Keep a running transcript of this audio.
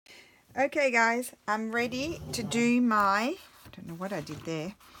Okay guys, I'm ready to do my, I don't know what I did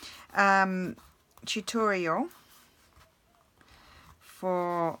there, tutorial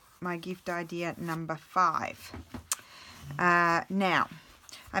for my gift idea number 5. Now,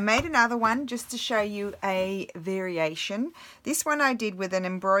 I made another one just to show you a variation. This one I did with an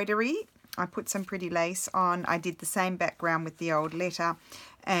embroidery. I put some pretty lace on. I did the same background with the old letter,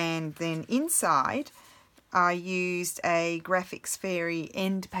 and then inside I used a Graphics Fairy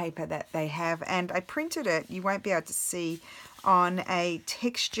end paper that they have, and I printed it, you won't be able to see, on a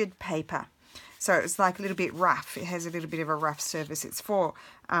textured paper. So it's like a little bit rough. It has a little bit of a rough surface. It's for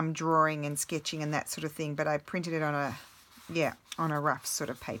drawing and sketching and that sort of thing, but I printed it on a rough sort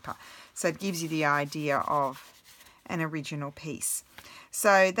of paper. So it gives you the idea of an original piece.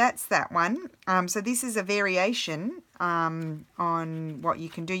 So that's that one. So this is a variation on what you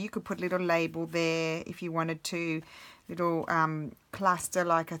can do. You could put a little label there if you wanted to, little cluster,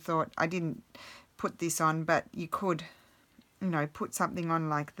 like I thought. I didn't put this on, but you could, put something on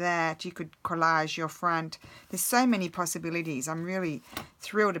like that. You could collage your front. There's so many possibilities. I'm really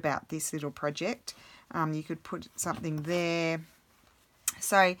thrilled about this little project. You could put something there.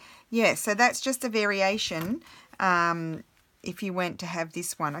 So yeah, so that's just a variation. If you went to have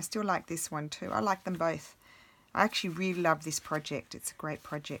this one, I still like this one too. I like them both. I actually really love this project. It's a great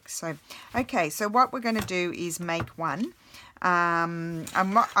project. So, okay, so what we're going to do is make one.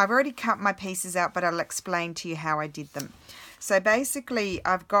 I've already cut my pieces out, but I'll explain to you how I did them. So basically,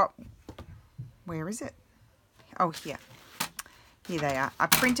 I've got, where is it? Oh, here. Here they are. I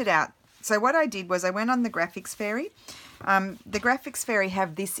printed out. So what I did was I went on the Graphics Fairy. The Graphics Fairy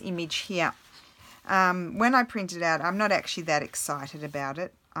have this image here. When I print it out, I'm not actually that excited about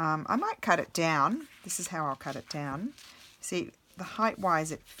it. I might cut it down. This is how I'll cut it down. See, the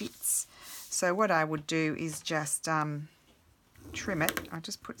height-wise it fits. So what I would do is just trim it. I'll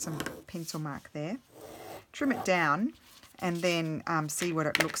just put some pencil mark there. Trim it down and then see what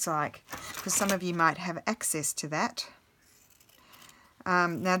it looks like, because some of you might have access to that.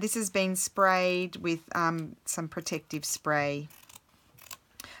 Now this has been sprayed with some protective spray.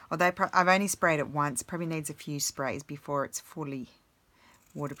 Although I've only sprayed it once, probably needs a few sprays before it's fully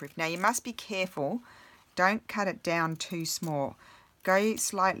waterproof. Now you must be careful, don't cut it down too small. Go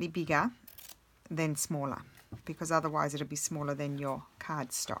slightly bigger than smaller, because otherwise it'll be smaller than your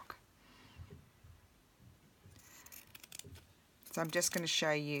cardstock. So I'm just going to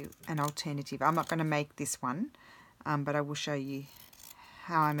show you an alternative. I'm not going to make this one, but I will show you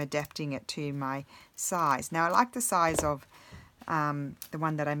how I'm adapting it to my size. Now I like the size of the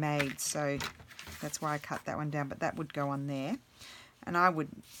one that I made, so that's why I cut that one down, but that would go on there, and I would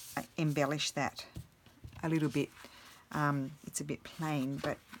embellish that a little bit. It's a bit plain,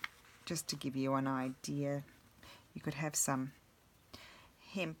 but just to give you an idea, you could have some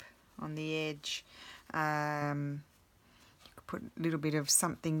hemp on the edge. You could put a little bit of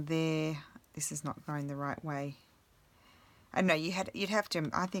something there. This is not going the right way. I know you'd have to,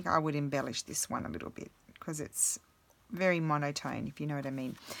 I think I would embellish this one a little bit, because it's very monotone, if you know what I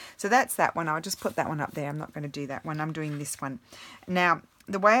mean. So that's that one. I'll just put that one up there. I'm not going to do that one. I'm doing this one. Now,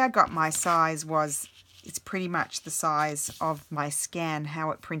 the way I got my size was, it's pretty much the size of my scan,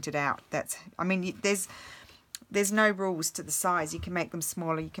 how it printed out. That's, I mean, there's no rules to the size. You can make them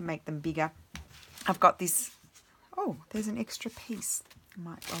smaller, you can make them bigger. I've got this, oh, there's an extra piece.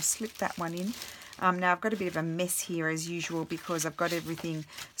 I'll slip that one in. Now I've got a bit of a mess here as usual, because I've got everything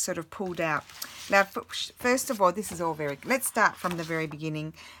sort of pulled out. Now first of all, this is all let's start from the very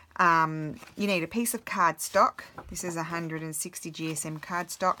beginning. You need a piece of cardstock. This is 160 GSM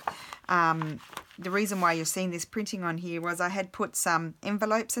cardstock. The reason why you're seeing this printing on here was I had put some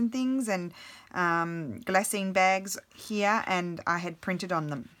envelopes and things and glassine bags here, and I had printed on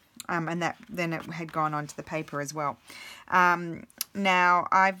them. And then it had gone onto the paper as well. Now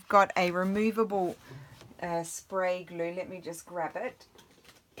I've got a removable spray glue. Let me just grab it.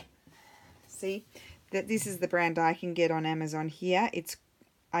 See, this is the brand I can get on Amazon here. It's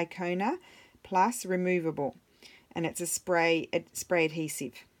Icona Plus removable, and it's a spray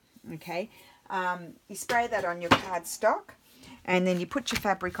adhesive. Okay, you spray that on your cardstock, and then you put your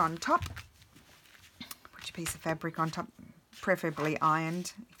fabric on top. Put your piece of fabric on top, preferably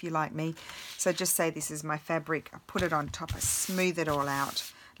ironed if you like me. So just say this is my fabric. I put it on top, I smooth it all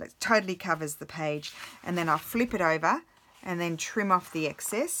out. It totally covers the page, and then I'll flip it over and then trim off the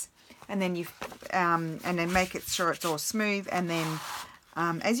excess, and then and then make it sure it's all smooth. And then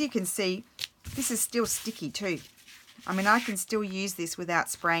as you can see, this is still sticky too. I mean, I can still use this without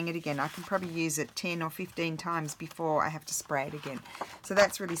spraying it again. I can probably use it 10 or 15 times before I have to spray it again. So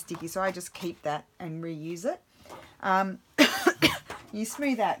that's really sticky, so I just keep that and reuse it. You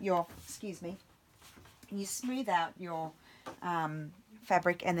smooth out your, excuse me, you smooth out your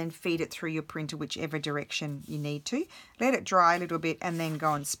fabric and then feed it through your printer whichever direction you need to. Let it dry a little bit and then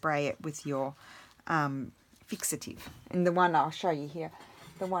go and spray it with your fixative. And the one I'll show you here,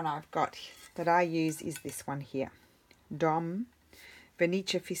 the one I've got that I use is this one here. Dom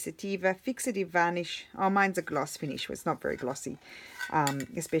Vernice Fixativa Fixative Varnish. Oh, mine's a gloss finish. It's not very glossy,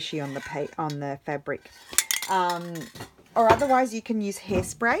 especially on the fabric. Or otherwise you can use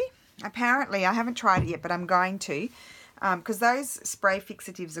hairspray. Apparently, I haven't tried it yet, but I'm going to. Because those spray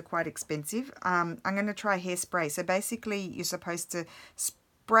fixatives are quite expensive. I'm going to try hairspray. So basically, you're supposed to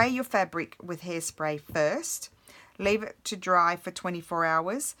spray your fabric with hairspray first, leave it to dry for 24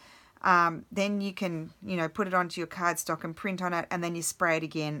 hours. Then you can, put it onto your cardstock and print on it, and then you spray it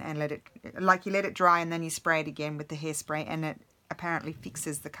again and let it dry, and then you spray it again with the hairspray, and it apparently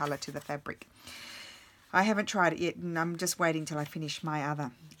fixes the colour to the fabric. I haven't tried it yet, and I'm just waiting till I finish my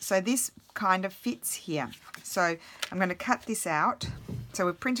other. So this kind of fits here. So I'm going to cut this out. So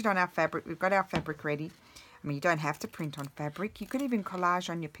we've printed on our fabric. We've got our fabric ready. I mean, you don't have to print on fabric. You could even collage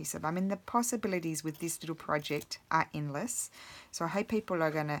on your piece of... I mean, the possibilities with this little project are endless. So I hope people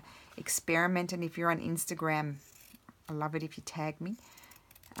are going to experiment. And if you're on Instagram, I love it if you tag me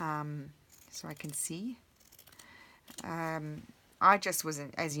so I can see. I just was,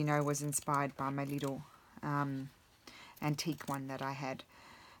 as you know, was inspired by my little antique one that I had.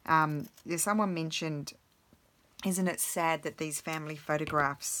 Someone mentioned, isn't it sad that these family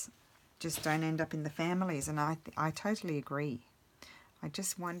photographs just don't end up in the families? And I totally agree. I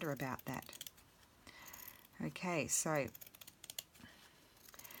just wonder about that. Okay, so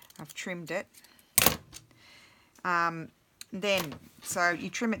I've trimmed it. Then, so you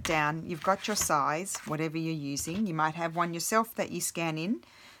trim it down. You've got your size, whatever you're using. You might have one yourself that you scan in,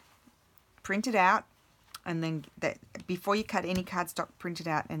 print it out, and then before you cut any cardstock, print it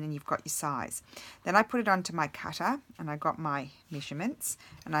out, and then you've got your size. Then I put it onto my cutter, and I got my measurements.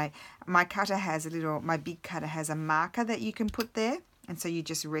 And my cutter has my big cutter has a marker that you can put there, and so you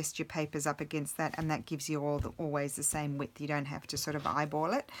just rest your papers up against that, and that gives you always the same width. You don't have to sort of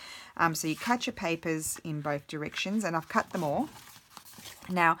eyeball it. So you cut your papers in both directions, and I've cut them all.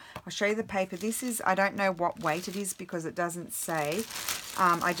 Now, I'll show you the paper. This is, I don't know what weight it is because it doesn't say.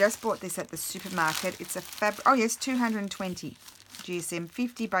 I just bought this at the supermarket. It's a oh yes, 220 GSM,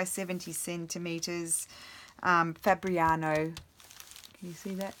 50 by 70 centimeters, Fabriano. Can you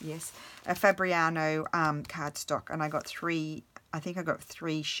see that? Yes, a Fabriano cardstock, and I got I think I got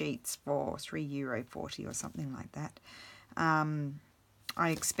 3 sheets for €3.40 or something like that. I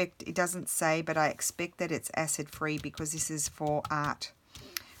expect, it doesn't say, but I expect that it's acid-free because this is for art.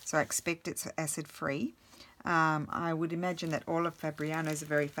 So I expect it's acid-free. I would imagine that all of Fabriano is a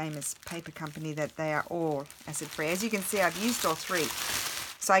very famous paper company, that they are all acid-free. As you can see, I've used all 3.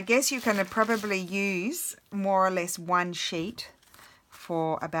 So I guess you can probably use more or less 1 sheet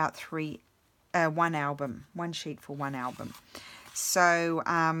for about 1 album. 1 sheet for 1 album. So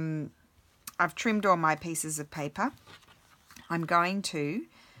I've trimmed all my pieces of paper. I'm going to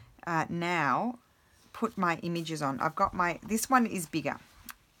now put my images on. I've got this one is bigger.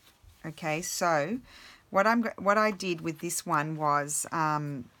 Okay, so what I did with this one was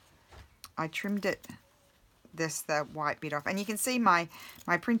I trimmed it, the white bit off, and you can see my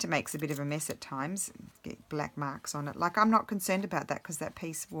printer makes a bit of a mess at times. Get black marks on it. Like, I'm not concerned about that because that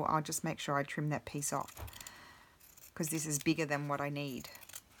piece, well, I'll just make sure I trim that piece off because this is bigger than what I need.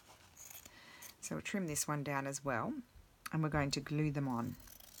 So we'll trim this one down as well, and we're going to glue them on.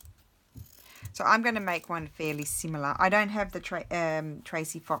 So I'm going to make one fairly similar. I don't have the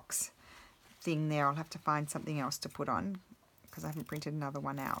Tracy Fox thing there. I'll have to find something else to put on because I haven't printed another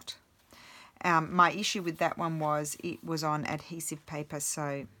one out. My issue with that one was it was on adhesive paper,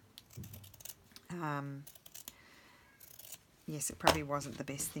 so yes, it probably wasn't the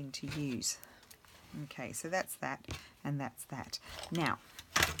best thing to use. Okay, so that's that, and that's that. Now,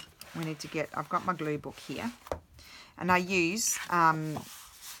 we need to I've got my glue book here, and I use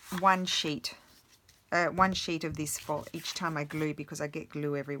 1 sheet of this for each time I glue because I get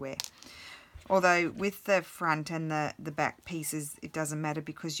glue everywhere. Although with the front and the back pieces, it doesn't matter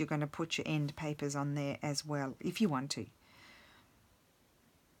because you're going to put your end papers on there as well if you want to.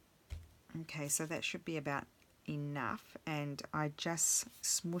 Okay, so that should be about enough, and I just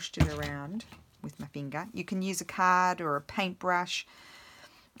smooshed it around with my finger. You can use a card or a paintbrush.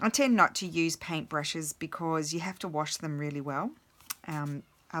 I tend not to use paintbrushes because you have to wash them really well.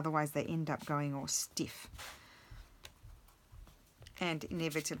 Otherwise they end up going all stiff. And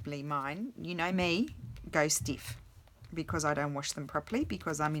inevitably mine, you know me, go stiff because I don't wash them properly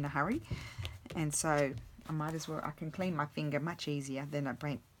because I'm in a hurry. And so I might as well, I can clean my finger much easier than a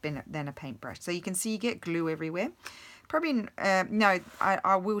paintbrush. So you can see you get glue everywhere. Probably, no,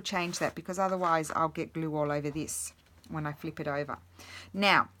 I will change that because otherwise I'll get glue all over this when I flip it over.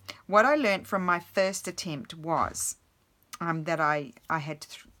 Now, what I learned from my first attempt was that I had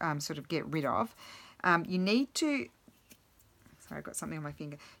to sort of get rid of. You need to, sorry, I've got something on my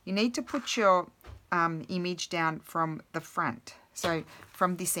finger. You need to put your image down from the front. So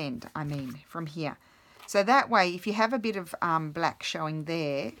from this end, I mean, from here. So that way, if you have a bit of black showing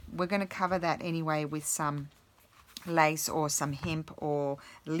there, we're going to cover that anyway with some lace or some hemp or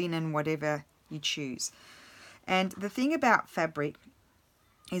linen, whatever you choose. And the thing about fabric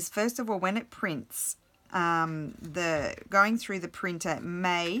is, first of all, when it prints, going through the printer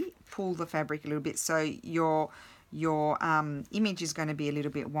may pull the fabric a little bit, so your image is going to be a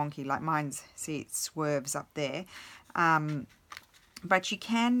little bit wonky, like mine's. See, it swerves up there, but you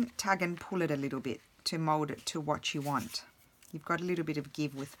can tug and pull it a little bit to mold it to what you want. You've got a little bit of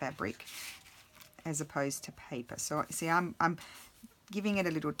give with fabric as opposed to paper. So see, I'm giving it a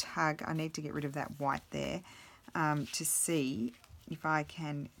little tug. I need to get rid of that white there to see if I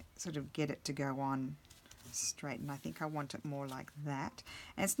can sort of get it to go on straight, and I think I want it more like that.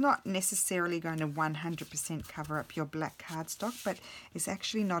 And it's not necessarily going to 100% cover up your black cardstock, but it's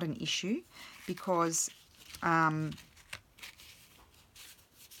actually not an issue because you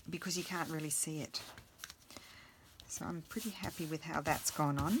can't really see it. So I'm pretty happy with how that's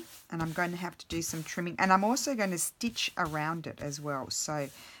gone on, and I'm going to have to do some trimming, and I'm also going to stitch around it as well, so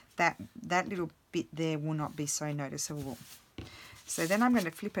that little bit there will not be so noticeable. So then I'm going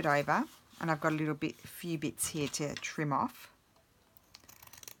to flip it over, and I've got a few bits here to trim off.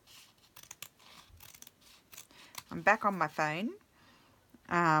 I'm back on my phone.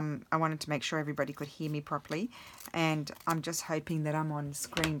 I wanted to make sure everybody could hear me properly, and I'm just hoping that I'm on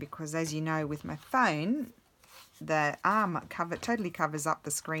screen because, as you know, with my phone, the arm totally covers up the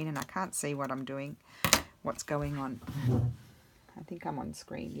screen and I can't see what I'm doing, what's going on. I think I'm on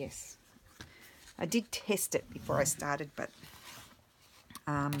screen, yes. I did test it before I started, but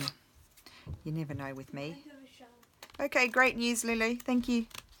you never know with me. Okay, great news, Lulu. Thank you.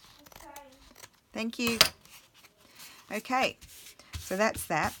 Thank you. Okay, so that's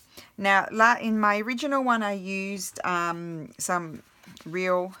that. Now, in my original one, I used some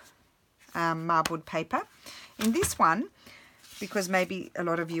real marbled paper. In this one, because maybe a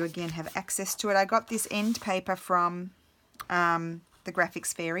lot of you again have access to it, I got this end paper from the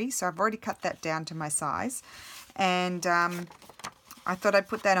Graphics Fairy, so I've already cut that down to my size, and I thought I'd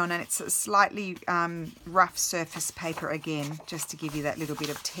put that on, and it's a slightly rough surface paper again, just to give you that little bit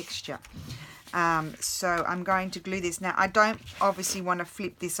of texture. So I'm going to glue this. Now, I don't obviously want to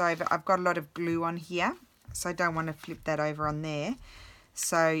flip this over. I've got a lot of glue on here, so I don't want to flip that over on there.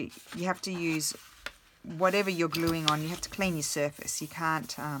 So you have to use whatever you're gluing on. You have to clean your surface. You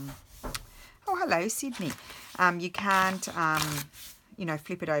can't, oh, hello, Sydney. You can't, you know,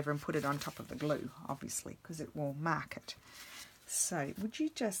 flip it over and put it on top of the glue, obviously, because it will mark it. So would you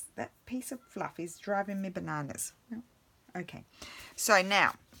just, that piece of fluff is driving me bananas. No. Okay, so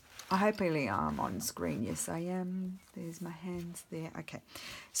now, hopefully I'm on screen. Yes, I am. There's my hands there. Okay,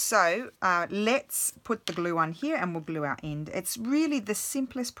 so let's put the glue on here and we'll glue our end. It's really the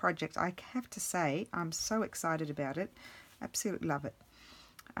simplest project, I have to say. I'm so excited about it. Absolutely love it.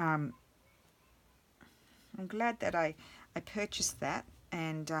 I'm glad that I purchased that,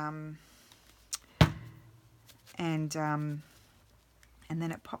 and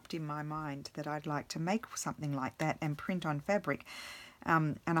then it popped in my mind that I'd like to make something like that and print on fabric.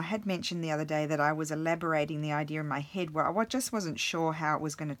 And I had mentioned the other day that I was elaborating the idea in my head where I just wasn't sure how it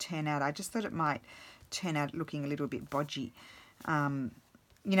was going to turn out. I just thought it might turn out looking a little bit bodgy, you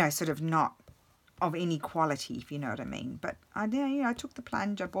know, sort of not of any quality, if you know what I mean. But I took the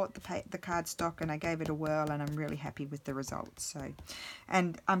plunge. I bought the cardstock and I gave it a whirl, and I'm really happy with the results. So,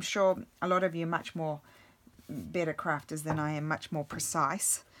 and I'm sure a lot of you are much more better crafters than I am, much more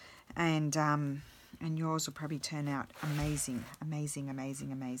precise, and yours will probably turn out amazing, amazing,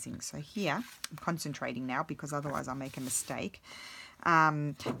 amazing, amazing. So here, I'm concentrating now because otherwise I'll make a mistake.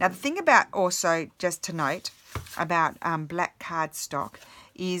 Now the thing about also, just to note, about black cardstock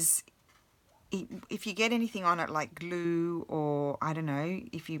is if you get anything on it like glue or, I don't know,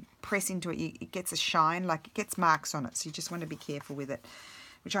 if you press into it, it gets a shine, like it gets marks on it. So you just want to be careful with it,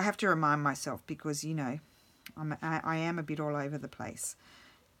 which I have to remind myself because, you know, I am a bit all over the place.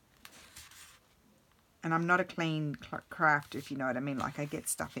 And I'm not a clean craft, if you know what I mean. Like, I get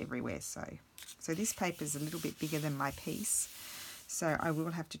stuff everywhere. So this paper is a little bit bigger than my piece. So I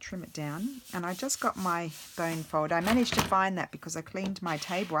will have to trim it down. And I just got my bone folder. I managed to find that because I cleaned my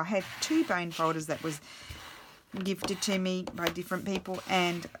table. I had 2 bone folders that was gifted to me by different people,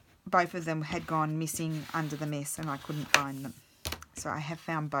 and both of them had gone missing under the mess and I couldn't find them. So I have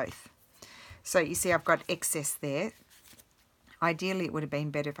found both. So you see I've got excess there. Ideally it would have been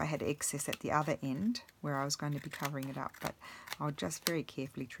better if I had excess at the other end where I was going to be covering it up, but I'll just very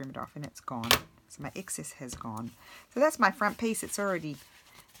carefully trim it off and it's gone. So my excess has gone. So that's my front piece. It's already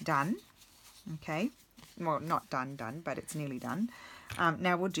done. Okay. Well, not done, but it's nearly done.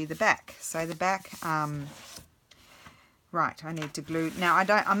 Now we'll do the back. So the back, right, I need to glue. Now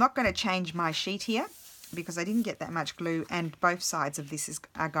I'm not going to change my sheet here because I didn't get that much glue, and both sides of this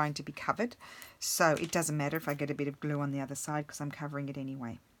are going to be covered. So it doesn't matter if I get a bit of glue on the other side because I'm covering it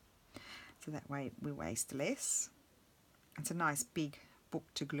anyway. So that way we waste less. It's a nice big book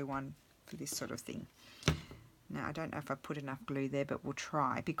to glue on for this sort of thing. Now I don't know if I put enough glue there, but we'll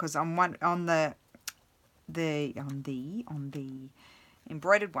try, because on the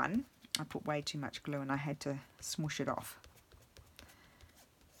embroidered one I put way too much glue and I had to smoosh it off.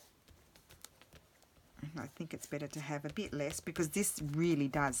 I think it's better to have a bit less because this really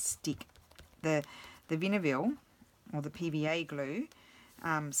does stick. The Vinaville or the PVA glue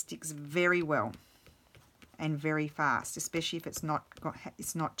sticks very well and very fast, especially if it's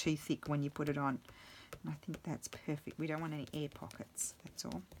not too thick when you put it on. And I think that's perfect. We don't want any air pockets, that's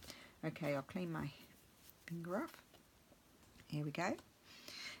all. Okay, I'll clean my finger off. Here we go.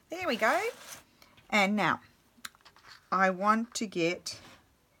 There we go. And now I want to get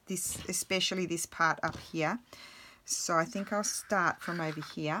this, especially this part up here. So I think I'll start from over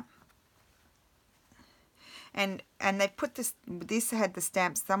here. And they put this had the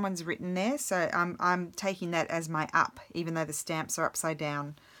stamps, someone's written there, so I'm taking that as my up, even though the stamps are upside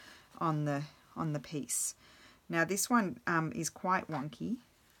down on the piece. Now this one is quite wonky,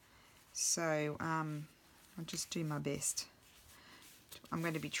 so I'll just do my best. I'm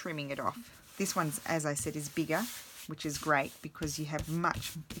going to be trimming it off. This one's, as I said, is bigger, which is great because you have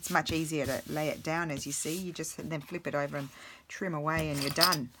it's much easier to lay it down. As you see, you just then flip it over and trim away and you're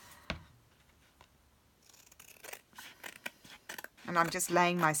done. And I'm just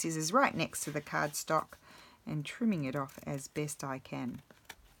laying my scissors right next to the cardstock and trimming it off as best I can.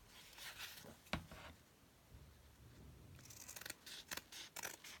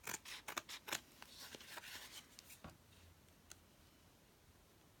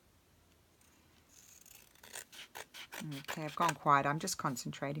 Okay, I've gone quiet. I'm just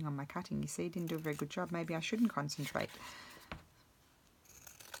concentrating on my cutting. You see, didn't do a very good job. Maybe I shouldn't concentrate.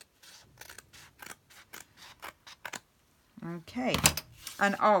 Okay,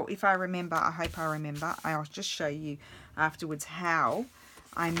 and oh, if I remember, I hope I remember, I'll just show you afterwards how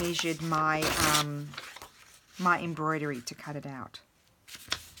I measured my my embroidery to cut it out.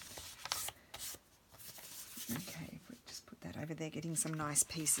 Okay, just put that over there, getting some nice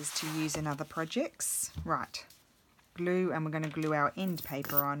pieces to use in other projects. Right, glue, and we're going to glue our end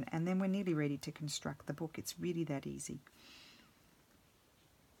paper on, and then we're nearly ready to construct the book. It's really that easy.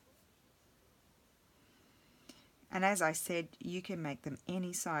 And as I said, you can make them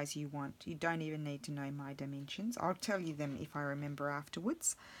any size you want. You don't even need to know my dimensions. I'll tell you them if I remember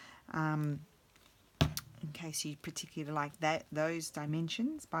afterwards, in case you particularly like those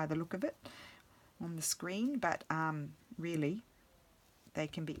dimensions by the look of it on the screen. But really, they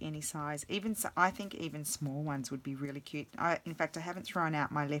can be any size. I think even small ones would be really cute. In fact, I haven't thrown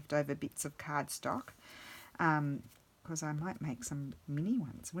out my leftover bits of cardstock because I might make some mini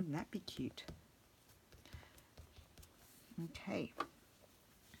ones. Wouldn't that be cute? Okay,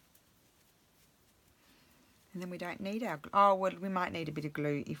 and then we don't need our, oh well, we might need a bit of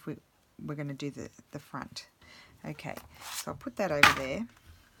glue if we're going to do the front. Okay, so I'll put that over there,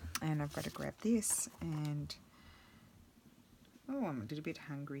 and I've got to grab this, and oh, I'm a little bit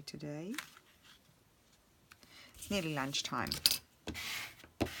hungry today. It's nearly lunchtime.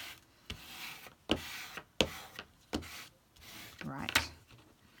 Right,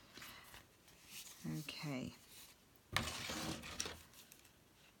 okay.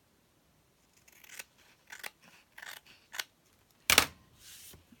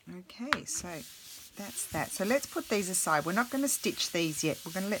 Okay, so that's that. So let's put these aside. We're not going to stitch these yet.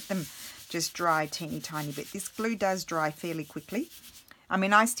 We're going to let them just dry a teeny tiny bit. This glue does dry fairly quickly. I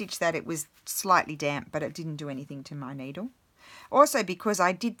mean, I stitched that. It was slightly damp, but it didn't do anything to my needle. Also, because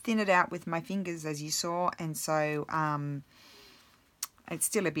I did thin it out with my fingers, as you saw, and so it's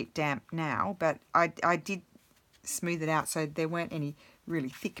still a bit damp now, but I did smooth it out so there weren't any really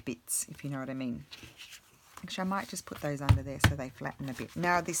thick bits, if you know what I mean. Actually, I might just put those under there so they flatten a bit.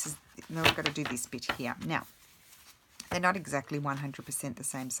 Now I've got to do this bit here. Now, they're not exactly 100% the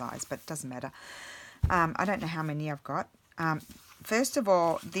same size, but it doesn't matter. I don't know how many I've got. first of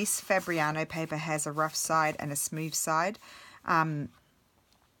all, this Fabriano paper has a rough side and a smooth side. So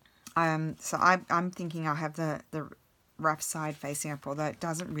I'm thinking I'll have the rough side facing up, although it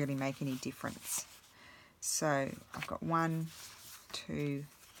doesn't really make any difference. So I've got 1, 2,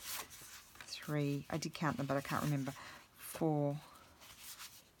 3, I did count them, but I can't remember, 4,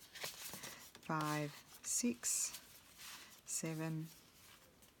 5, 6, 7,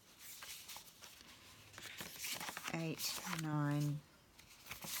 8, 9,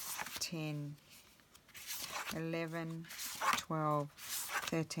 10, 11, 12,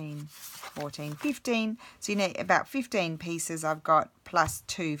 13, 14, 15. So you need about 15 pieces I've got, plus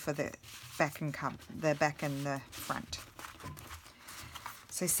 2 for the back and the back and the front.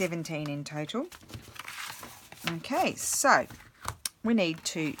 So 17 in total. Okay, so we need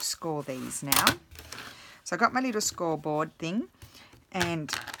to score these now. So I got my little scoreboard thing,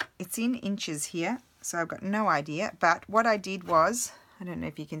 and it's in inches here, so I've got no idea. But what I did was, I don't know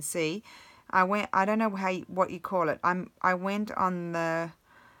if you can see, I don't know what you call it. I went on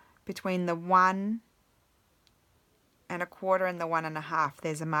between the 1 1/4 and the 1 1/2.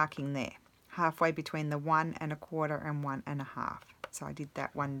 There's a marking there, halfway between the 1 1/4 and 1 1/2. So I did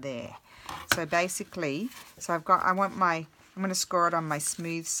that one there. So basically, I'm going to score it on my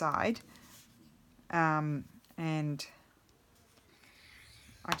smooth side, and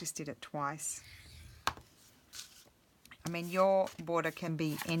I just did it twice. I mean, your border can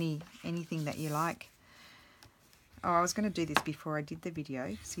be anything that you like. Oh, I was going to do this before I did the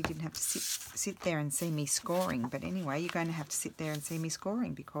video, so you didn't have to sit there and see me scoring. But anyway, you're going to have to sit there and see me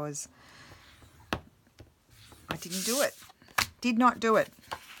scoring, because I didn't do it. Did not do it.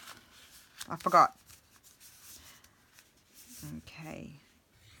 I forgot. Okay.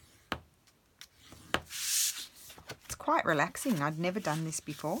 It's quite relaxing. I'd never done this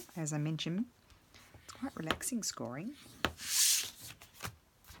before, as I mentioned. It's quite relaxing scoring.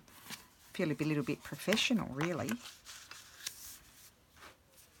 Feel a little bit professional, really.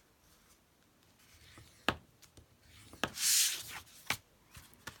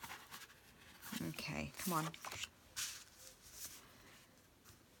 Okay, come on.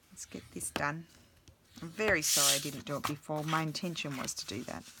 Let's get this done. I'm very sorry I didn't do it before. My intention was to do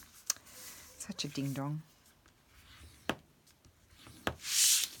that. Such a ding-dong.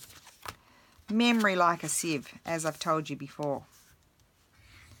 Memory like a sieve, as I've told you before.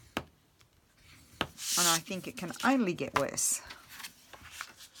 And I think it can only get worse.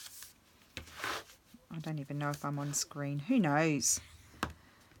 I don't even know if I'm on screen. Who knows?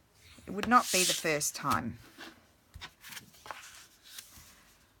 It would not be the first time.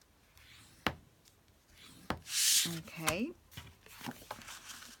 Okay.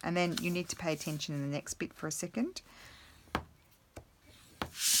 And then you need to pay attention in the next bit for a second.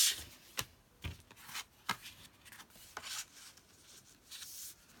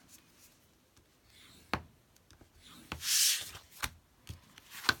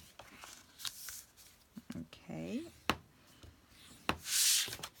 Okay.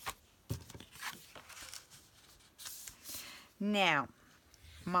 Now,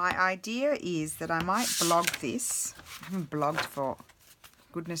 my idea is that I might blog this. I haven't blogged for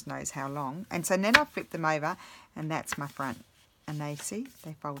goodness knows how long. And so then I flip them over, and that's my front. And they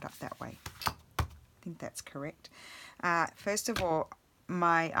fold up that way. I think that's correct. First of all,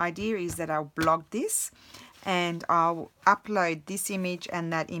 my idea is that I'll blog this, and I'll upload this image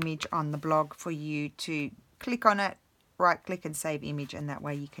and that image on the blog for you to click on it, right click and save image, and that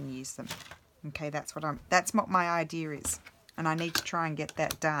way you can use them. Okay, that's what my idea is. And I need to try and get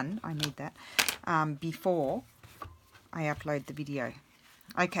that done. I need that before I upload the video.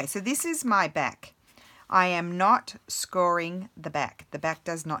 Okay, so this is my back. I am not scoring the back. The back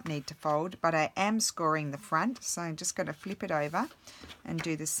does not need to fold, but I am scoring the front. So I'm just going to flip it over and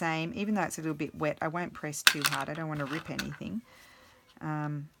do the same. Even though it's a little bit wet, I won't press too hard. I don't want to rip anything.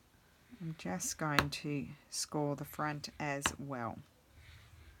 I'm just going to score the front as well.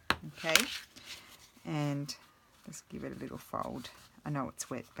 Okay, and let's give it a little fold. I know it's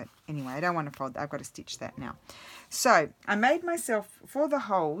wet, but anyway, I don't want to fold. I've got to stitch that now. So I made myself, for the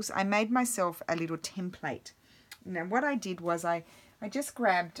holes, I made myself a little template. Now what I did was I just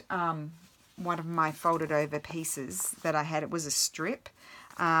grabbed one of my folded over pieces that I had. It was a strip.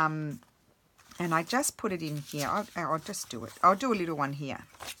 And I just put it in here. I'll just do it. I'll do a little one here.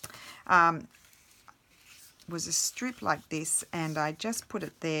 It was a strip like this, and I just put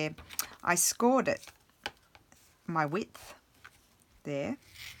it there. I scored it, my width. There,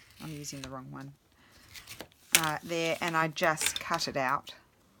 I'm using the wrong one, there, and I just cut it out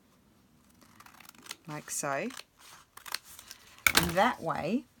like so, and that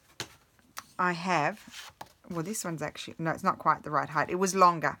way I have well, this one's actually, no, it's not quite the right height. It was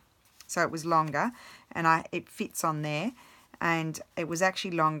longer. So it was longer, and it fits on there. And it was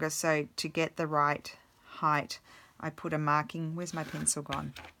actually longer, so to get the right height, I put a marking. Where's my pencil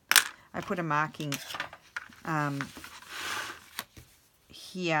gone? I put a marking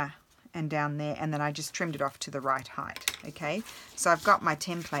here and down there, and then I just trimmed it off to the right height. Okay, so I've got my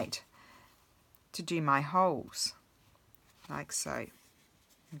template to do my holes, like so.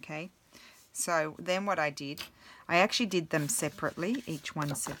 Okay, so then what I did, I actually did them separately, each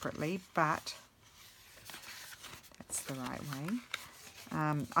one separately, but that's the right way.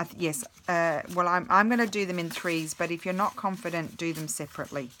 Well, I'm going to do them in threes, but if you're not confident, do them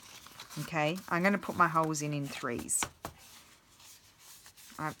separately. Okay, I'm going to put my holes in threes.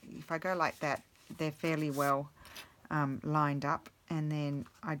 If I go like that, they're fairly well lined up, and then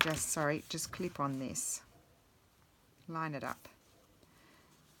I just clip on this, line it up,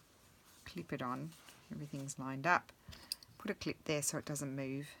 clip it on, everything's lined up, put a clip there so it doesn't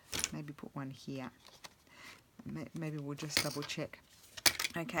move, maybe put one here, maybe we'll just double check.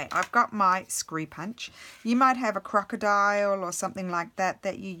 Okay, I've got my screw punch. You might have a crocodile or something like that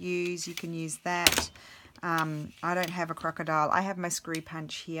that you use. You can use that. I don't have a crocodile. I have my screw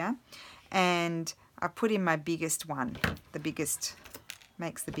punch here, and I put in my biggest one. The biggest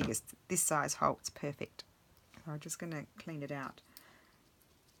makes the biggest. This size hole, it's perfect. So I'm just going to clean it out.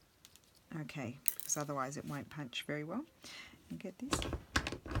 Okay, because otherwise it won't punch very well. You get this.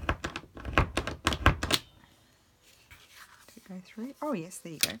 Go through. Oh yes,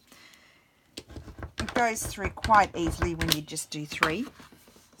 there you go. It goes through quite easily when you just do 3.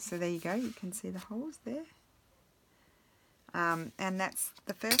 So there you go, you can see the holes there. And that's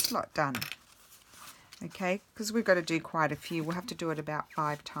the first lot done. Okay, because we've got to do quite a few. We'll have to do it about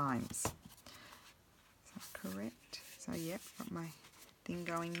 5 times. Is that correct? So yep, got my thing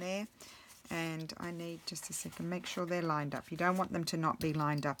going there. And I need just a second, make sure they're lined up. You don't want them to not be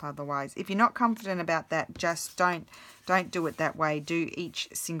lined up otherwise. If you're not confident about that, just don't do it that way. Do each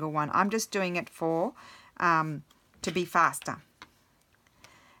single one. I'm just doing it to be faster.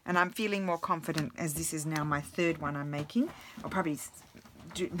 And I'm feeling more confident as this is now my 3rd one I'm making. I'll probably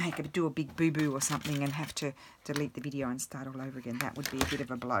do a big boo-boo or something and have to delete the video and start all over again. That would be a bit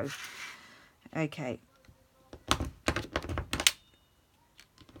of a blow. Okay.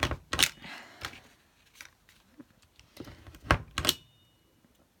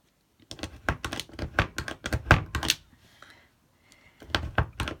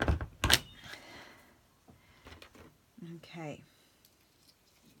 Okay,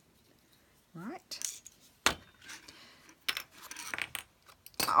 right.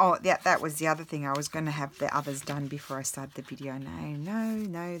 Oh, yeah, that was the other thing. I was going to have the others done before I started the video.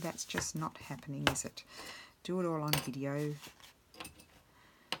 No, that's just not happening, is it? Do it all on video,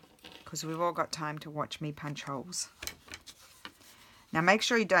 because we've all got time to watch me punch holes. Now make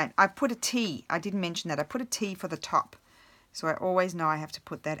sure you don't. I put a T. I didn't mention that. I put a T for the top, so I always know I have to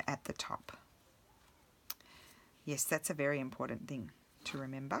put that at the top. Yes, that's a very important thing to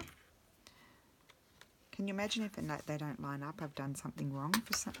remember. Can you imagine if they don't line up? I've done something wrong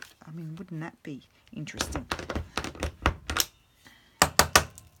for some. I mean, wouldn't that be interesting?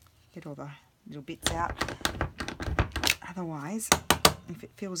 Get all the little bits out. Otherwise, if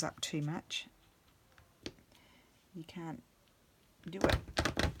it fills up too much, you can't do it.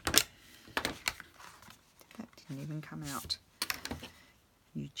 That didn't even come out.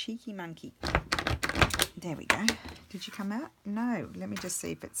 You cheeky monkey. There we go. Did you come out? No. Let me just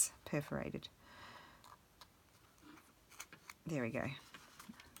see if it's perforated. There we go. I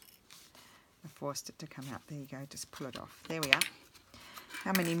forced it to come out. There you go. Just pull it off. There we are.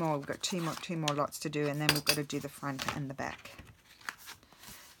 How many more? We've got two more lots to do, and then we've got to do the front and the back.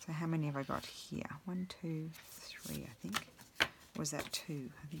 So how many have I got here? 1, 2, 3, I think. Or was that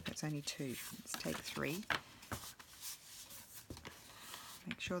 2? I think that's only 2. Let's take 3.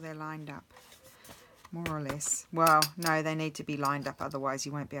 Make sure they're lined up. More or less. Well, no, they need to be lined up, otherwise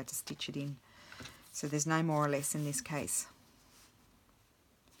you won't be able to stitch it in. So there's no more or less in this case.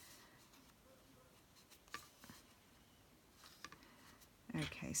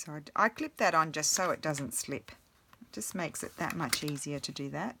 Okay, so I clip that on just so it doesn't slip. It just makes it that much easier to do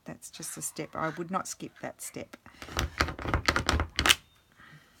that. That's just a step. I would not skip that step.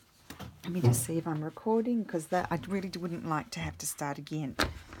 Let me just see if I'm recording, because that I really wouldn't like to have to start again.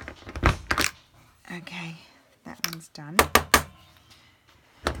 Okay, that one's done.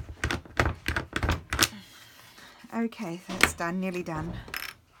 Okay, that's done, nearly done.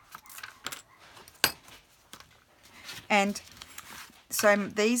 And so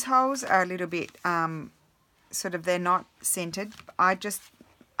these holes are a little bit, they're not centered. I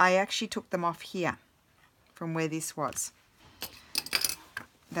actually took them off here from where this was.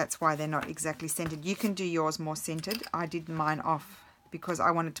 That's why they're not exactly centered. You can do yours more centered. I did mine off because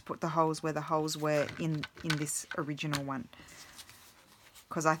I wanted to put the holes where the holes were in this original one.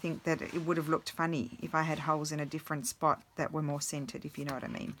 Because I think that it would have looked funny if I had holes in a different spot that were more centered, if you know what I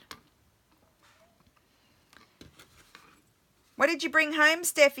mean. What did you bring home,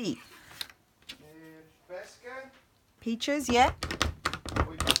 Steffi? Pesche. Peaches, yeah?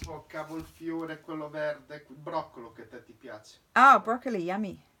 Poi dopo cavolfiore, quello verde, broccolo che te ti piace. Oh, broccoli,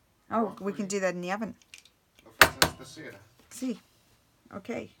 yummy. Oh, Broccoli. we can do that in the oven. Lo facciamo stasera. See,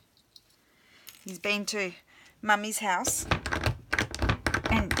 okay. He's been to Mummy's house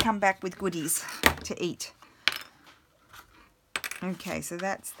and come back with goodies to eat. Okay, so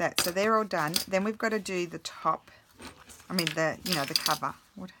that's that. So they're all done. Then we've got to do the top. I mean the cover.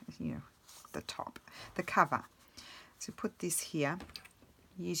 The top, the cover. So put this here.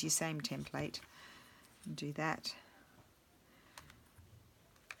 Use your same template. And do that.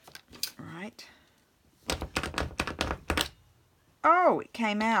 Right. Oh, it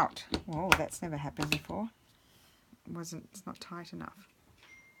came out. Oh, that's never happened before. It's not tight enough.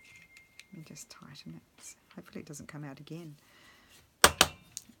 Let me just tighten it. Hopefully it doesn't come out again.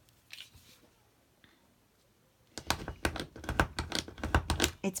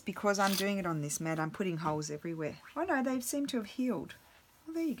 It's because I'm doing it on this mat. I'm putting holes everywhere. Oh no, they seem to have healed.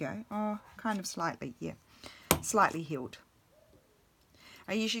 Oh, there you go. Oh, kind of slightly, yeah. Slightly healed.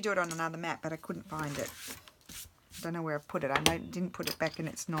 I usually do it on another mat, but I couldn't find it. I don't know where I put it. I didn't put it back in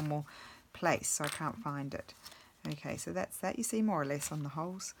its normal place, so I can't find it. Okay, so that's that. You see more or less on the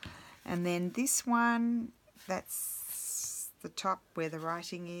holes. And then this one, that's the top where the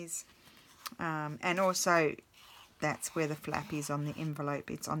writing is. And also that's where the flap is on the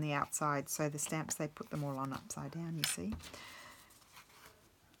envelope. It's on the outside. So the stamps, they put them all on upside down, you see.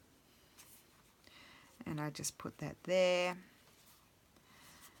 And I just put that there.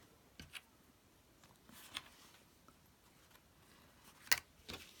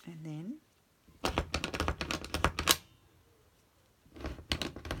 And then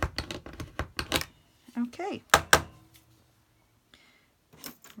okay.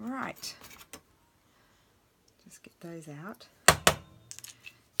 Right. Just get those out.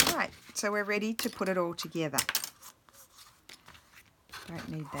 Right, so we're ready to put it all together. Don't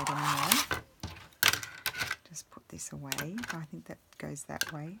need that anymore. Just put this away. I think that goes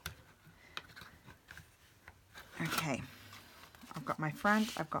that way. Okay. I've got my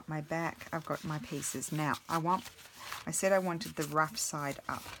front, I've got my back, I've got my pieces. Now, I said I wanted the rough side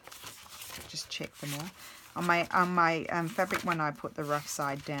up. Just check them all. On my fabric one, I put the rough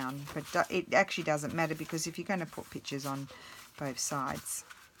side down, but it actually doesn't matter because if you're going to put pictures on both sides,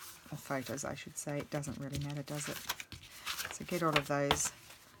 or photos I should say, it doesn't really matter, does it? So get all of those.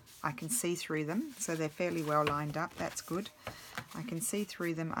 I can see through them, so they're fairly well lined up. That's good. I can see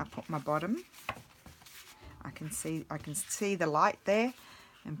through them. I put my bottom. I can see the light there,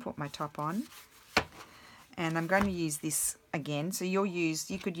 and put my top on. And I'm going to use this again. So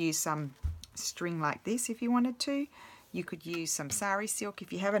you could use some string like this if you wanted to. You could use some sari silk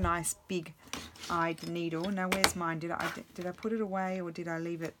if you have a nice big-eyed needle. Now where's mine? Did I put it away or did I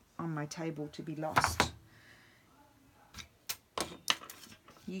leave it on my table to be lost?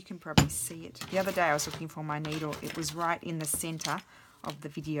 You can probably see it. The other day I was looking for my needle. It was right in the center of the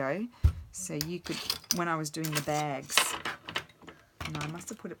video. So you could, when I was doing the bags, no, I must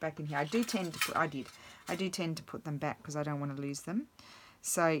have put it back in here. I do tend to put them back because I don't want to lose them.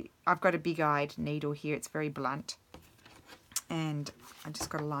 So I've got a big-eyed needle here. It's very blunt. And I just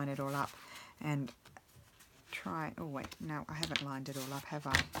got to line it all up and try, oh wait, no, I haven't lined it all up, have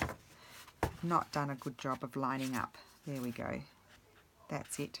I? Not done a good job of lining up. There we go.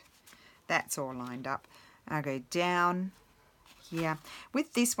 That's it. That's all lined up. I'll go down here.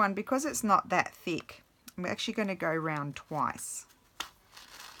 With this one, because it's not that thick, I'm actually going to go around twice.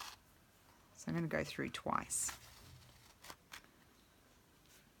 So I'm going to go through twice.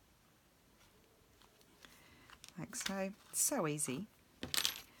 Like so. It's so easy.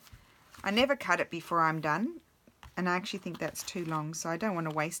 I never cut it before I'm done, and I actually think that's too long, so I don't want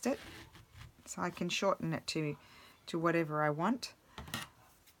to waste it. So I can shorten it to whatever I want.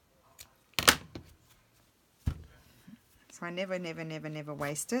 So I never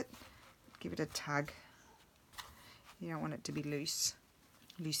waste it. Give it a tug. You don't want it to be loose.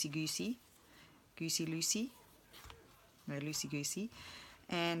 Loosey-goosey. Goosey-loosey. No, loosey-goosey.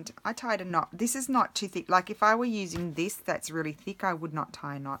 And I tied a knot. This is not too thick. Like if I were using this that's really thick, I would not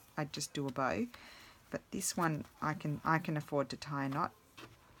tie a knot. I'd just do a bow. But this one, I can afford to tie a knot.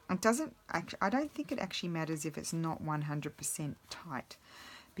 It doesn't, I don't think it actually matters if it's not 100% tight.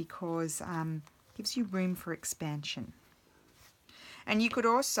 Because Gives you room for expansion. And you could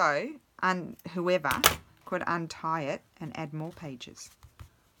also, whoever could untie it and add more pages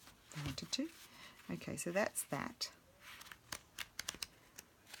if you wanted to. Okay, so that's that.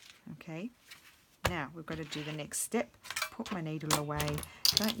 Okay, now we've got to do the next step. Put my needle away.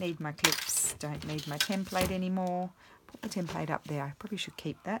 Don't need my clips. Don't need my template anymore. Put the template up there. I probably should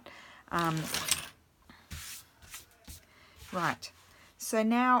keep that. Right, so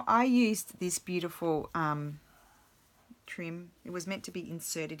now I used this beautiful trim. It was meant to be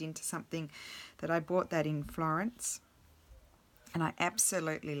inserted into something that I bought that in Florence, and I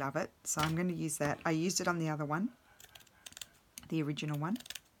absolutely love it, so I'm going to use that. I used it on the other one, the original one.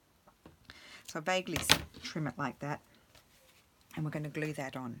 So I vaguely trim it like that, and we're going to glue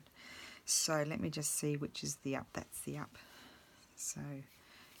that on. So let me just see which is the up. That's the up. So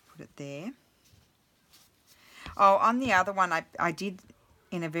put it there. Oh, on the other one, I did,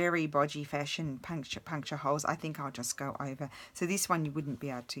 in a very bodgy fashion, puncture holes. I think I'll just go over. So this one you wouldn't be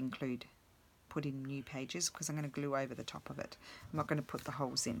able to put in new pages because I'm going to glue over the top of it. I'm not going to put the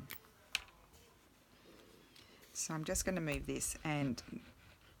holes in. So I'm just going to move this and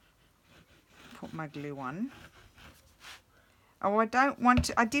put my glue on. Oh, I don't want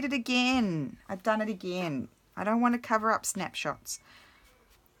to. I did it again. I've done it again. I don't want to cover up snapshots.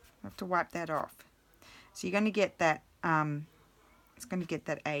 I have to wipe that off. So you're going to get that, it's going to get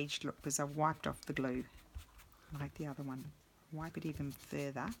that aged look because I've wiped off the glue like the other one. Wipe it even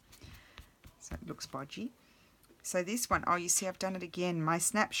further so it looks bodgy. So this one, oh, you see I've done it again. My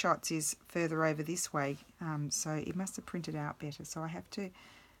snapshots is further over this way, so it must have printed out better. So I have to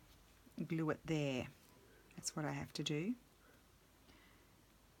glue it there. That's what I have to do.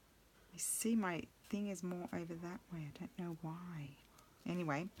 You see my thing is more over that way. I don't know why.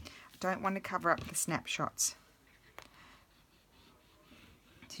 Anyway, I don't want to cover up the snapshots.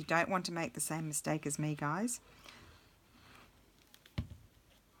 So you don't want to make the same mistake as me, guys.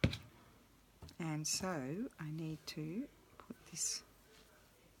 And so I need to put this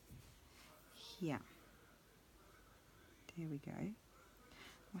here. There we go.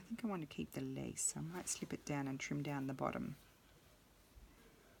 I think I want to keep the lace. I might slip it down and trim down the bottom.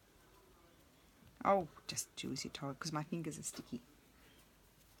 Oh, just do as you're told because my fingers are sticky.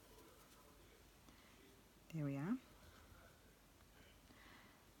 There we are.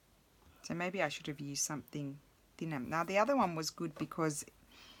 So maybe I should have used something thinner. Now the other one was good because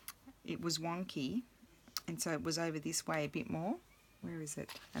it was wonky, and so it was over this way a bit more. Where is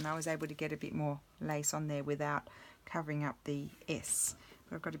it? And I was able to get a bit more lace on there without covering up the S.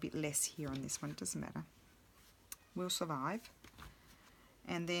 But I've got a bit less here on this one. It doesn't matter. We'll survive.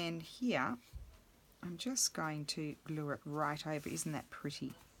 And then here, I'm just going to glue it right over. Isn't that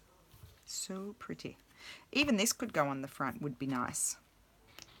pretty? So pretty. Even this could go on the front, would be nice.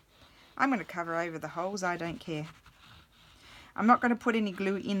 I'm going to cover over the holes. I don't care. I'm not going to put any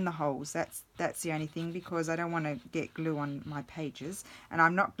glue in the holes. That's the only thing because I don't want to get glue on my pages, and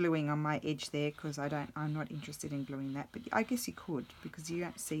I'm not gluing on my edge there because I'm not interested in gluing that. But I guess you could because you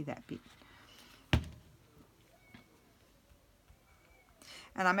don't see that bit.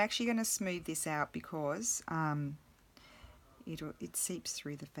 And I'm actually going to smooth this out because it seeps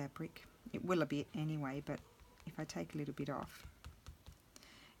through the fabric. It will a bit anyway, but if I take a little bit off,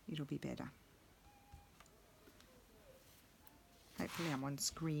 it'll be better. Hopefully I'm on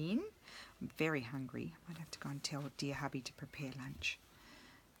screen. I'm very hungry. I might have to go and tell dear hubby to prepare lunch.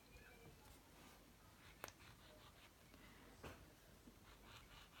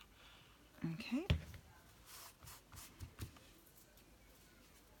 Okay.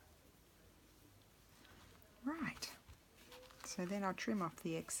 Right. So then I'll trim off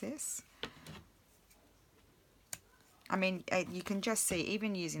the excess. I mean, you can just see,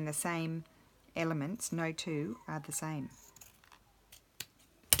 even using the same elements, no two are the same.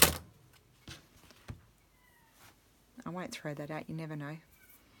 I won't throw that out, you never know.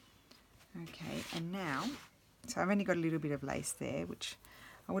 Okay, and now, so I've only got a little bit of lace there, which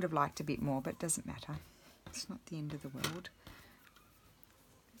I would have liked a bit more, but it doesn't matter. It's not the end of the world.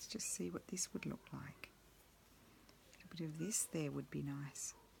 Let's just see what this would look like. A bit of this there would be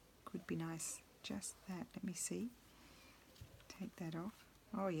nice. Could be nice, just that. Let me see. Take that off.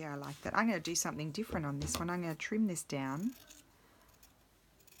 Oh yeah, I like that. I'm going to do something different on this one. I'm going to trim this down.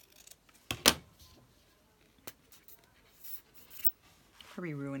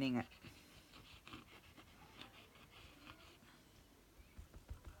 Probably ruining it.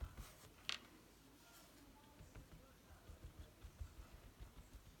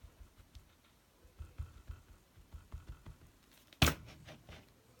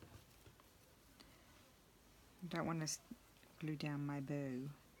 I don't want to glue down my bow.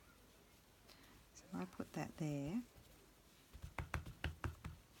 I put that there.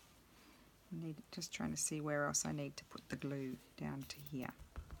 Just trying to see where else I need to put the glue down to here.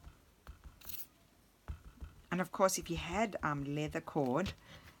 And of course, if you had leather cord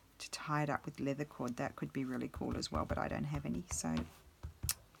to tie it up with leather cord, that could be really cool as well, but I don't have any, so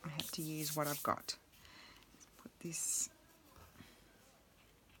I have to use what I've got. Put this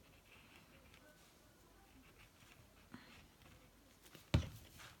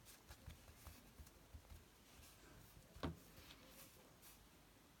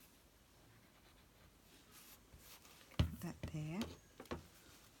there.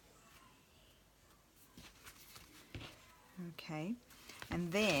 Okay,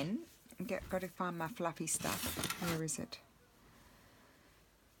 and then got to find my fluffy stuff. Where is it?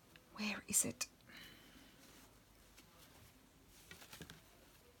 Where is it?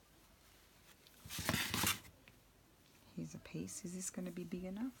 Here's a piece. Is this going to be big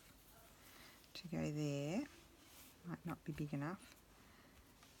enough to go there? Might not be big enough.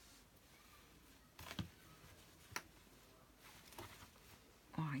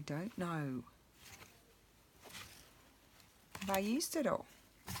 I don't know. Have I used it all?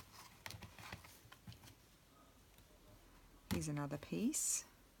 Here's another piece.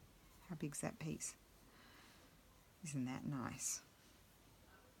 How big's that piece? Isn't that nice?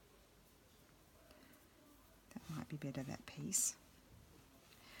 That might be better, that piece.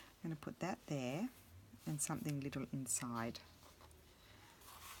 I'm going to put that there and something little inside.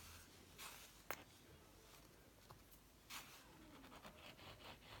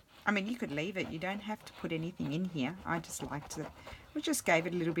 I mean, you could leave it. You don't have to put anything in here. I just liked it. We just gave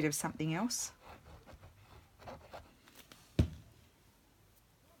it a little bit of something else.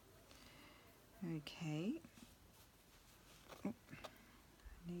 Okay. Oh,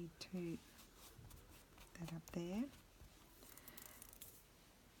 I need to put that up there.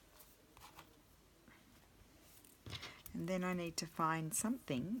 And then I need to find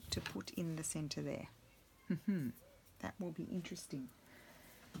something to put in the center there. That will be interesting.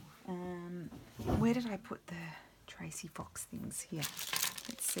 Where did I put the Tracy Fox things? Here.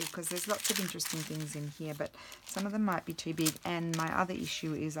 Let's see, because there's lots of interesting things in here, but some of them might be too big. And my other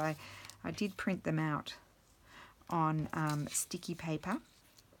issue is I did print them out on sticky paper,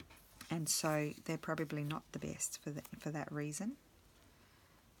 and so they're probably not the best for that reason.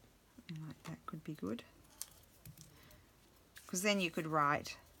 Like that could be good, because then you could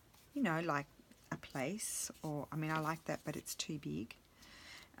write, you know, like a place, or I mean, I like that, but it's too big.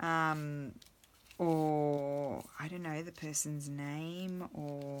 Or I don't know, the person's name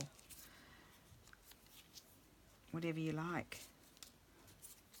or whatever you like.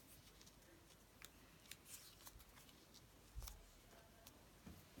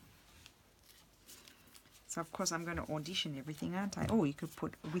 So of course I'm going to audition everything, aren't I? Oh, you could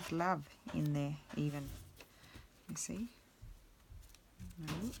put with love in there even. You see?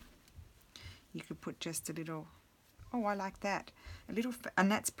 No. You could put just a little. Oh, I like that. A little, and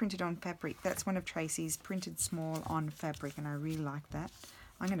that's printed on fabric. That's one of Tracy's, printed small on fabric, and I really like that.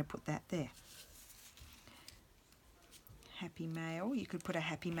 I'm going to put that there. Happy mail. You could put a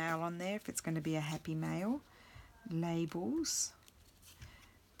happy mail on there if it's going to be a happy mail. Labels.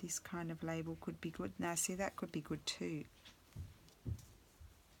 This kind of label could be good. Now, see, that could be good too.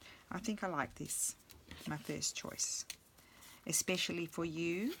 I think I like this. My first choice. Especially for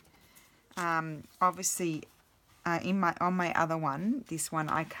you. Obviously, on my other one, this one,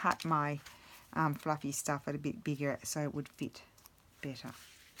 I cut my fluffy stuff a bit bigger so it would fit better.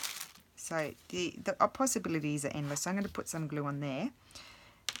 So the possibilities are endless. So I'm going to put some glue on there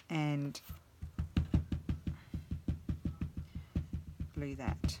and glue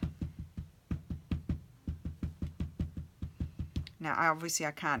that. Now, obviously,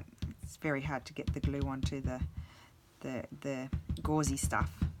 I can't. It's very hard to get the glue onto the gauzy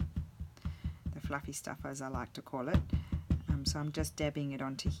stuff. Fluffy stuff, as I like to call it. So I'm just dabbing it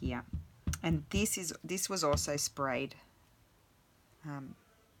onto here, and this was also sprayed.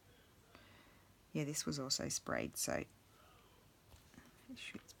 Yeah, this was also sprayed, so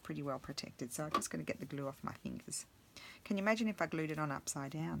it's pretty well protected. So I'm just going to get the glue off my fingers. Can you imagine if I glued it on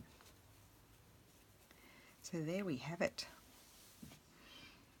upside down? So there we have it.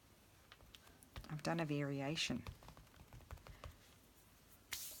 I've done a variation.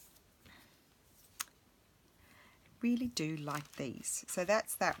 Really do like these. So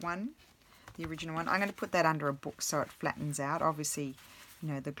that's that one, the original one. I'm going to put that under a book so it flattens out. Obviously, you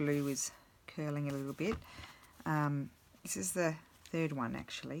know, the glue is curling a little bit. This is the third one,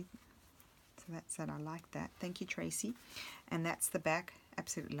 actually. So that's that. I like that. Thank you, Tracy. And that's the back.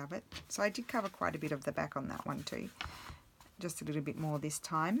 Absolutely love it. So I did cover quite a bit of the back on that one too. just a little bit more this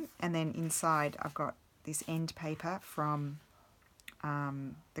time. And then inside I've got this end paper from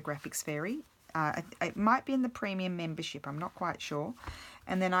the Graphics Fairy. It might be in the premium membership, I'm not quite sure.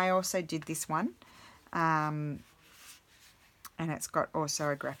 And then I also did this one, and it's got also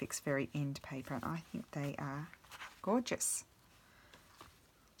a Graphics Fairy end paper, and I think they are gorgeous.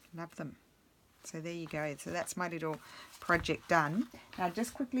 Love them. So there you go. So that's my little project done. Now I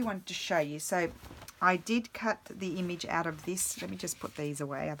just quickly wanted to show you. So I did cut the image out of this. Let me just put these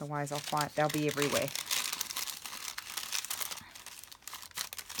away, otherwise I'll find they'll be everywhere.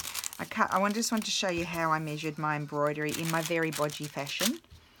 I just want to show you how I measured my embroidery in my very bodgy fashion.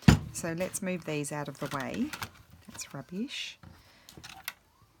 So let's move these out of the way. That's rubbish.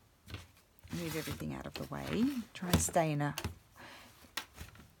 Move everything out of the way. Try and stay in a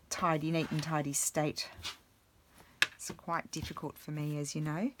tidy, neat and tidy state. It's quite difficult for me, as you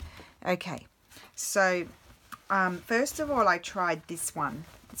know. Okay, so first of all I tried this one.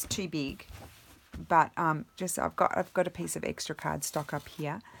 It's too big, but I've got a piece of extra cardstock up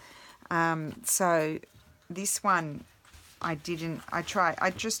here. So this one I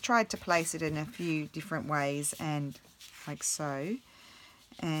just tried to place it in a few different ways, and like so,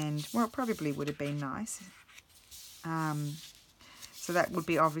 and well, it probably would have been nice. So that would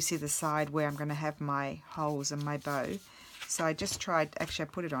be obviously the side where I'm going to have my holes and my bow. So I just tried, actually I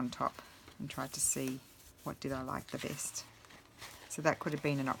put it on top and tried to see what did I like the best. So that could have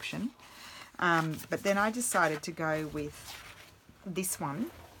been an option. But then I decided to go with this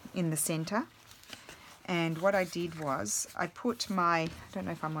one in the center. And what I did was I put my, I don't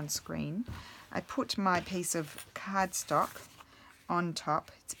know if I'm on screen, I put my piece of cardstock on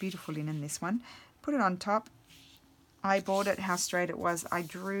top. It's beautiful linen, this one. Put it on top. I eyeballed it how straight it was. I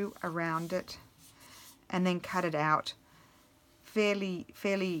drew around it and then cut it out fairly,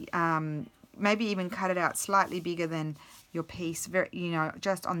 maybe even cut it out slightly bigger than your piece,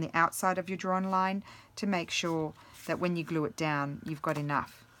 just on the outside of your drawn line, to make sure that when you glue it down, you've got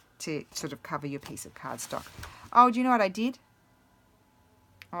enough to sort of cover your piece of cardstock. Oh, do you know what I did?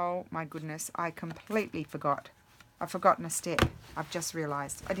 Oh my goodness, I completely forgot. I've forgotten a step. I've just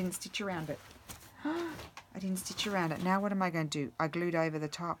realized I didn't stitch around it. I didn't stitch around it. Now what am I going to do? I glued over the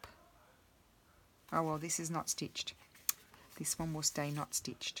top. Oh well, this is not stitched. This one will stay not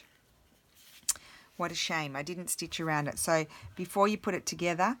stitched. What a shame. I didn't stitch around it. So before you put it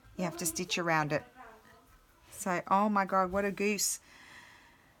together, you have to stitch around it. So, oh my God, what a goose.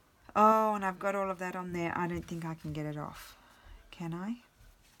 Oh, and I've got all of that on there. I don't think I can get it off. Can I?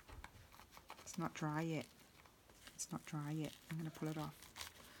 It's not dry yet. It's not dry yet. I'm going to pull it off.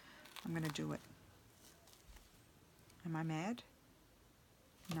 I'm going to do it. Am I mad?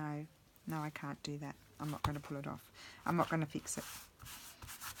 No. No, I can't do that. I'm not going to pull it off. I'm not going to fix it.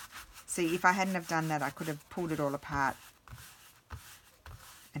 See, if I hadn't have done that, I could have pulled it all apart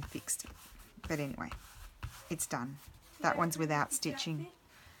and fixed it. But anyway, it's done. That one's without stitching.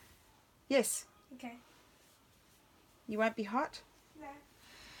 Yes. Okay. You won't be hot? No.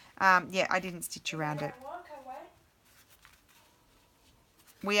 Yeah, I didn't stitch around it. Walk away.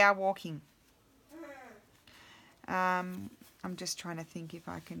 We are walking. I'm just trying to think if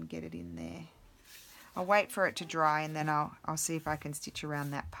I can get it in there. I'll wait for it to dry and then I'll see if I can stitch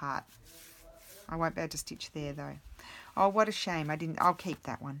around that part. I won't be able to stitch there though. Oh, what a shame. I'll keep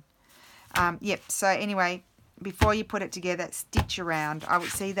that one. Yep, so anyway, before you put it together, stitch around. I would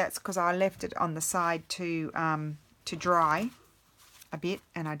see that's because I left it on the side to dry a bit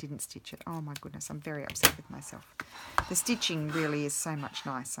and I didn't stitch it. Oh my goodness, I'm very upset with myself. The stitching really is so much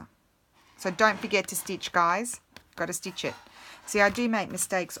nicer. So don't forget to stitch, guys. Got to stitch it. See, I do make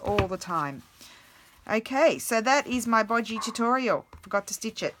mistakes all the time. Okay, so that is my bodgy tutorial. Forgot to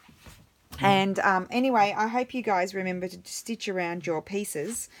stitch it. And anyway, I hope you guys remember to stitch around your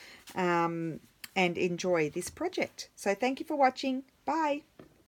pieces and enjoy this project. So thank you for watching. Bye.